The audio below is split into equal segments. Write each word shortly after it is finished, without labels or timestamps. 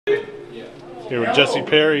Here with Jesse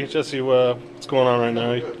Perry. Jesse, what's going on right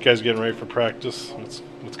now? You guys getting ready for practice? What's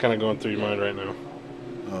kind of going through your mind right now?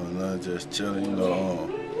 Oh, no, just chilling,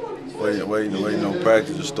 waiting on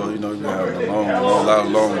practice to start. We've been having a lot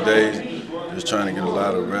of long days. Just trying to get a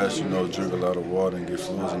lot of rest, drink a lot of water and get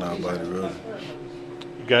fluids in our body, really.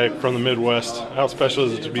 Guy from the Midwest, how special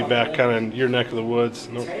is it to be back kind of in your neck of the woods?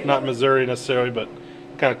 No, not Missouri necessarily, but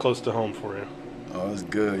kind of close to home for you. Oh, it's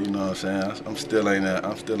good, you know what I'm saying? I'm still ain't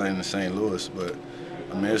in St. Louis, but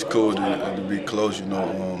I mean it's cool to be close,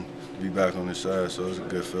 to be back on this side, so it's a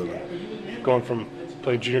good feeling. Going from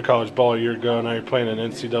playing junior college ball a year ago, now you're playing an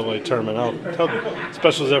NCAA tournament. How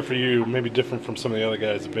special is that for you? Maybe different from some of the other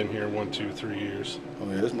guys that have been here 1, 2, 3 years. Oh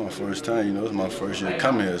yeah, it's my first time, it's my first year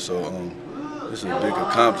coming here, so it's a big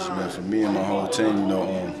accomplishment for me and my whole team,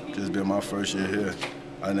 just being my first year here.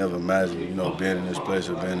 I never imagined, being in this place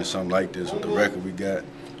or being in something like this with the record we got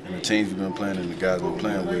and the teams we've been playing and the guys we've been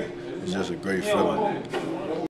playing with. It's just a great feeling.